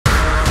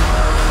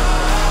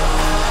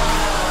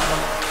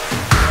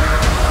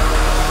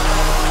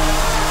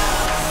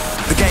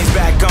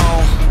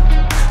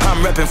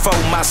I'm repping for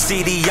my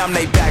city, I'm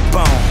they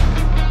backbone.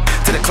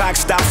 Till the clock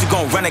stops, we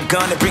gon' run a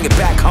gun and bring it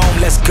back home.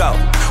 Let's go.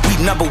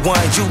 We number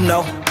one, you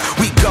know.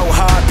 We go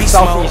hard, be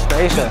small. Southeast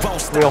Asia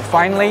will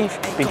finally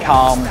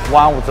become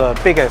one of the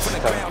biggest,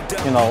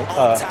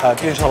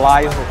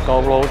 digitalized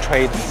global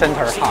trade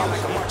center hubs.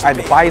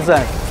 And by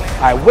then,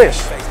 I wish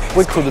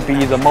we could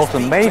be the most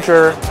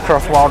major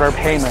cross-border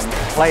payment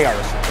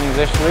players in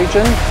this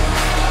region.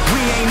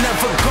 We ain't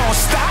never gonna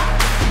stop.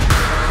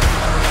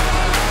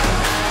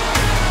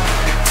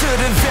 To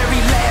the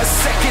very last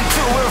second,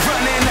 till we're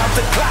running out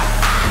the clock.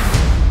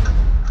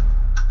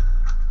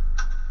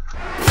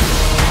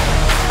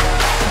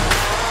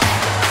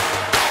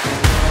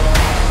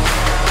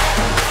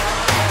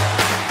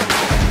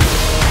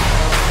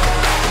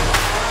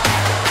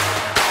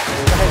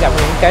 Gặp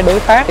những cái đối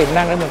tác tiềm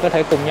năng để mình có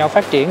thể cùng nhau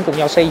phát triển, cùng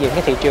nhau xây dựng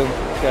cái thị trường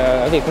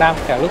ở Việt Nam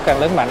càng lúc càng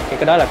lớn mạnh. Thì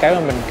cái đó là cái mà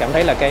mình cảm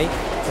thấy là cái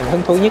mình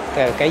hứng thú nhất,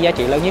 cái giá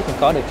trị lớn nhất mình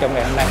có được trong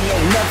ngày hôm nay.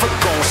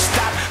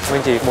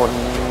 Mình chỉ muốn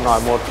nói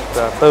một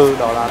từ,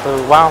 đó là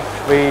từ wow,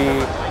 vì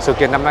sự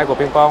kiện năm nay của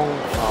PingPong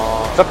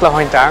rất là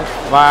hoành tráng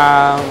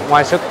và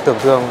ngoài sức tưởng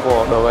tượng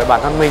của đối với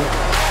bản thân mình.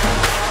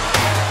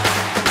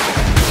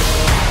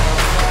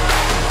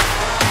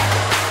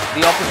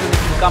 The opportunity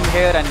to come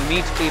here and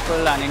meet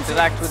people and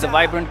interact with the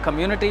vibrant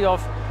community of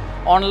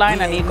online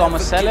and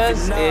e-commerce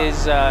sellers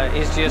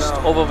is just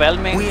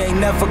overwhelming. We ain't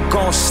never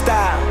gonna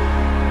stop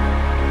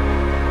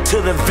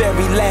till the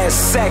very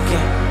last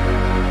second,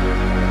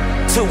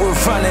 till we're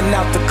running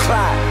out the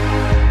clock.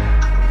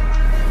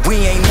 We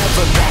ain't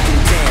never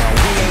backing down.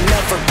 We ain't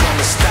never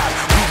gonna stop.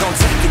 We gon'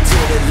 take it to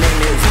the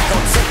limit. We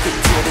gon' take it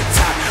to the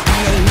top. We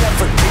ain't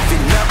never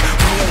giving up.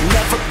 We ain't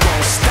never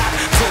gonna stop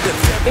till the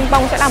very.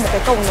 PingPong sẽ là một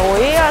cái cầu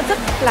nối rất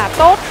là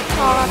tốt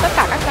cho tất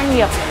cả các doanh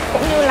nghiệp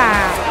cũng như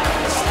là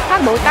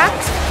các đối tác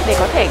để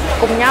có thể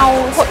cùng nhau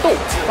hội tụ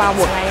vào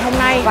buổi ngày hôm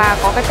nay và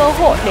có cái cơ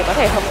hội để có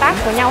thể hợp tác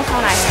với nhau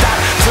sau này.